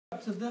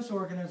up to this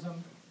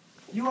organism,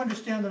 you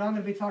understand that I'm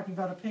going to be talking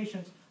about a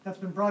patient that's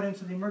been brought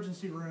into the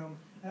emergency room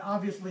and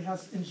obviously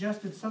has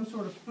ingested some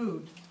sort of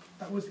food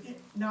that was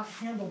not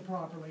handled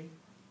properly.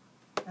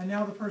 And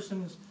now the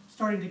person's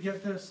starting to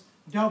get this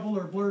double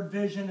or blurred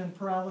vision and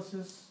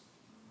paralysis.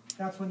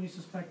 That's when you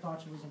suspect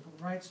botulism,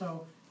 right?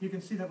 So you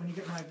can see that when you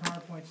get my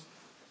PowerPoints,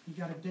 you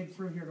got to dig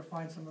through here to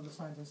find some of the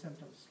signs and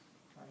symptoms.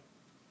 Right?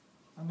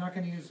 I'm not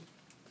going to use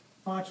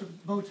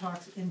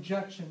Botox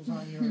injections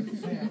on your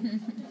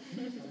exam.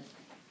 Okay.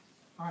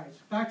 All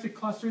right, back to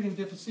Clostridium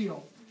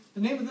difficile.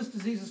 The name of this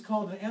disease is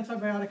called an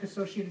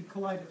antibiotic-associated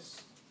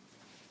colitis.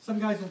 Some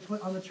guys will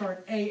put on the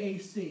chart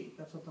AAC.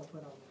 That's what they'll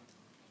put on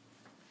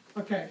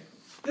there. Okay,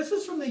 this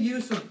is from the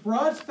use of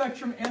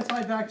broad-spectrum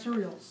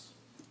antibacterials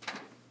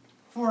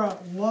for a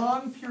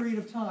long period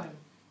of time.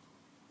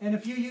 And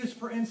if you use,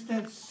 for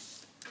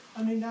instance,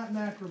 not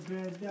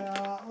macrobid,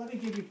 let me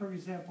give you, for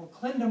example,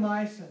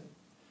 clindamycin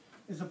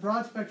is a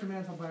broad-spectrum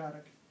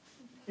antibiotic.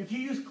 If you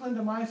use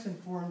clindamycin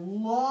for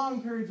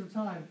long periods of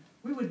time,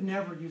 we would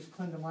never use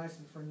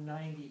clindamycin for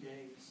 90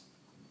 days.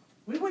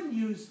 We wouldn't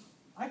use,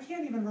 I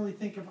can only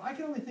think of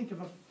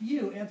a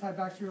few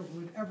antibacterials we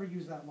would ever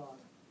use that long.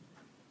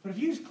 But if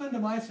you use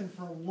clindamycin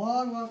for a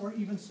long, or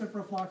even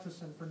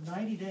ciprofloxacin for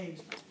 90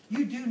 days,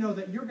 you do know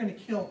that you're going to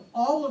kill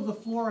all of the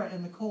flora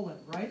in the colon,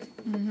 right?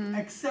 Mm-hmm.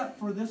 Except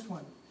for this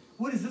one.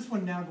 What is this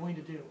one now going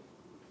to do?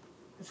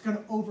 It's going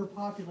to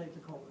overpopulate the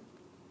colon.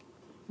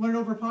 When it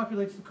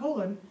overpopulates the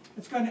colon,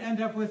 it's going to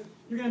end up with,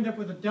 you're going to end up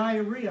with a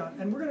diarrhea.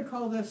 And we're going to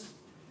call this,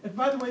 and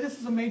by the way, this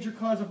is a major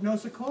cause of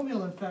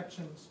nosocomial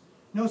infections,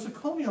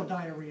 nosocomial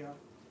diarrhea.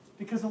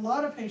 Because a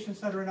lot of patients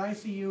that are in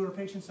ICU or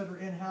patients that are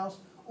in-house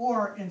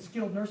or in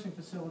skilled nursing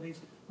facilities,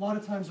 a lot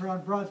of times are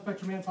on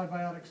broad-spectrum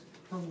antibiotics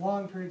for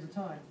long periods of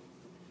time.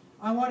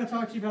 I want to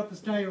talk to you about this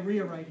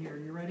diarrhea right here.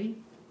 You ready?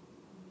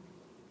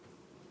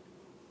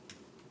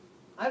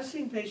 I've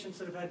seen patients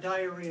that have had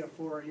diarrhea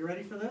for, you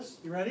ready for this?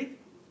 You ready?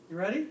 You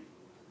ready?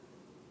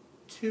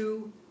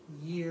 2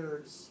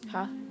 years.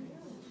 Huh?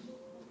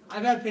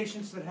 I've had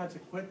patients that had to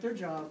quit their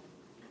job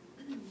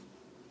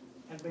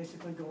and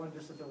basically go on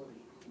disability.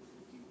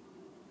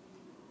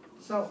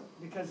 So,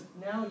 because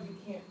now you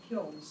can't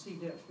kill the C.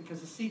 diff,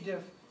 because the C.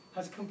 diff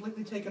has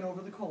completely taken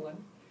over the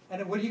colon.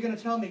 And what are you going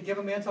to tell me? Give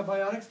them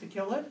antibiotics to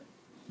kill it?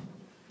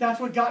 That's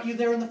what got you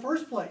there in the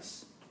first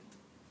place.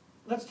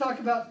 Let's talk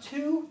about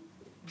 2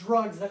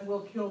 drugs that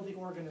will kill the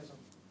organism.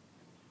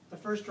 The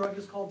first drug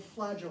is called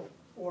Flagyl,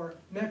 or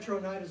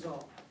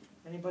metronidazole.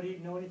 Anybody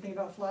know anything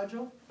about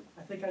Flagyl?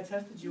 I think I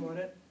tested you on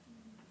it.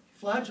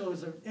 Flagyl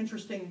is an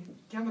interesting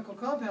chemical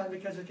compound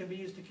because it can be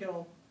used to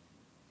kill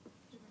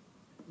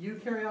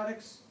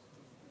eukaryotics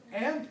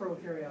and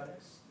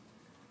prokaryotics.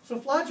 So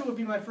Flagyl would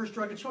be my first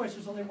drug of choice.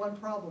 There's only one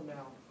problem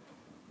now.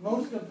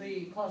 Most of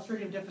the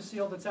Clostridium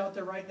difficile that's out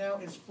there right now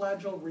is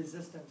Flagyl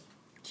resistant.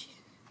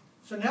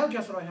 So now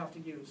guess what I have to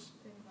use?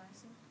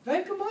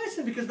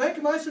 Vancomycin, because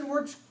vancomycin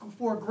works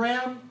for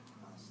gram-positive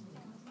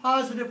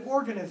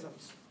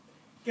organisms.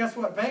 Guess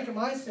what?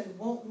 Vancomycin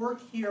won't work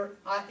here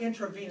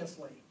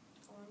intravenously.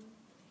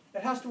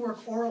 It has to work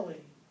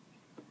orally.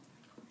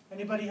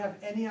 Anybody have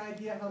any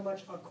idea how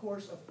much a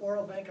course of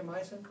oral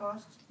vancomycin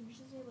costs?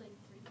 Usually like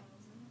 $3,000.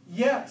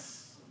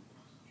 Yes,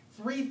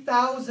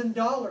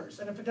 $3,000.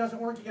 And if it doesn't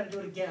work, you got to do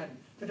it again.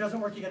 If it doesn't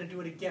work, you got to do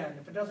it again.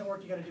 If it doesn't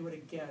work, you got to do it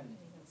again.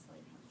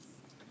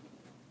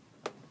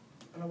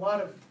 And a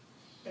lot of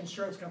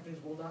insurance companies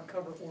will not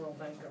cover oral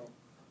vanco.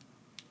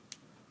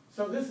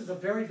 So this is a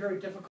very, very difficult